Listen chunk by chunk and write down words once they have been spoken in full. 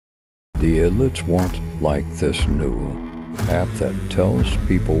The elites want like this new app that tells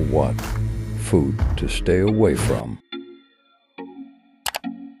people what food to stay away from.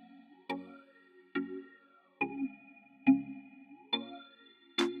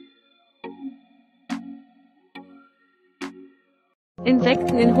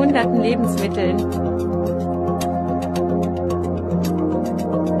 Insekten in hunderten Lebensmitteln.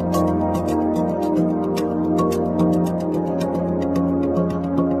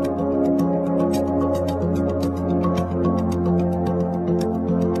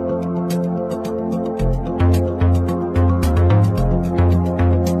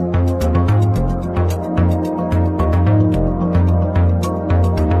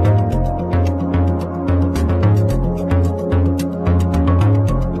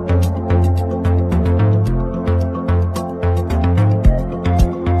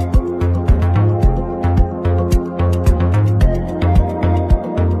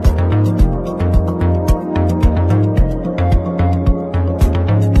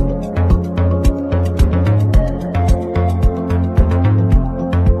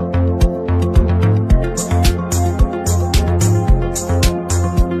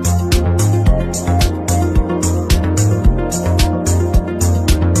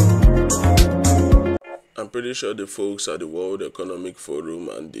 I'm pretty sure the folks at the World Economic Forum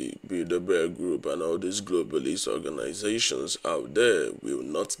and the Bilderberg Group and all these globalist organizations out there will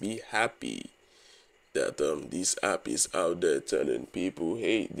not be happy that this app is out there telling people,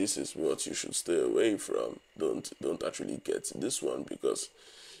 hey, this is what you should stay away from. Don't actually get this one, because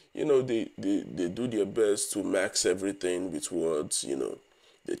they do their best to max everything with words.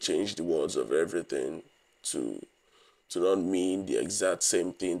 They change the words of everything to not mean the exact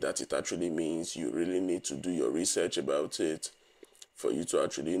same thing that it actually means. You really need to do your research about it for you to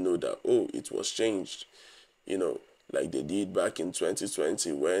actually know that, oh, it was changed. Like they did back in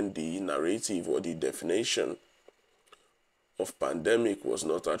 2020 when the narrative or the definition of pandemic was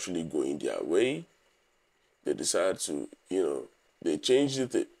not actually going their way. They decided to, they changed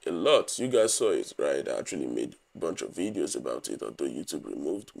it a lot. You guys saw it, right? I actually made a bunch of videos about it, although YouTube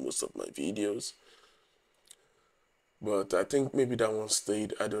removed most of my videos. But I think maybe that one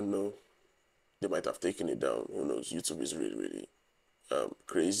stayed. I don't know. They might have taken it down. Who knows? YouTube is really, really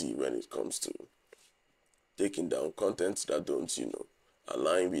crazy when it comes to taking down contents that don't,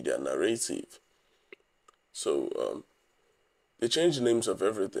 align with their narrative. So they changed the names of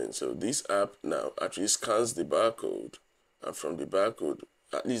everything. So this app now actually scans the barcode, and from the barcode,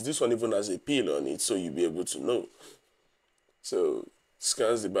 at least this one even has a pill on it, so you'll be able to know. So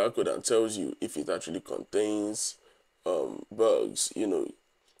scans the barcode and tells you if it actually contains bugs.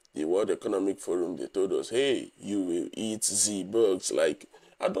 The World Economic Forum, they told us, hey, you will eat Z bugs. Like,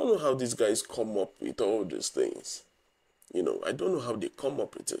 I don't know how these guys come up with all these things. I don't know how they come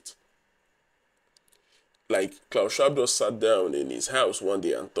up with it. Like, Klaus Schwab just sat down in his house one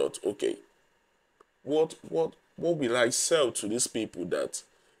day and thought, okay, what will I sell to these people that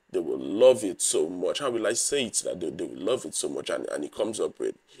they will love it so much? How will I say it that they will love it so much? And he comes up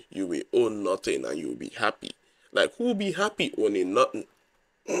with, you will own nothing and you will be happy. Like, who will be happy owning nothing?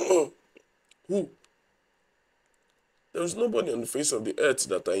 Who? There's nobody on the face of the earth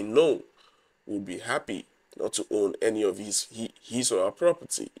that I know would be happy not to own any of his or her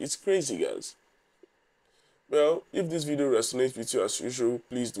property. It's crazy, guys. Well, if this video resonates with you as usual,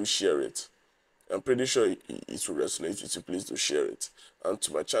 please do share it. I'm pretty sure it will resonate with you. Please do share it. And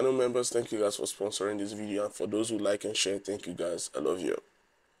to my channel members, thank you guys for sponsoring this video. And for those who like and share, thank you guys. I love you.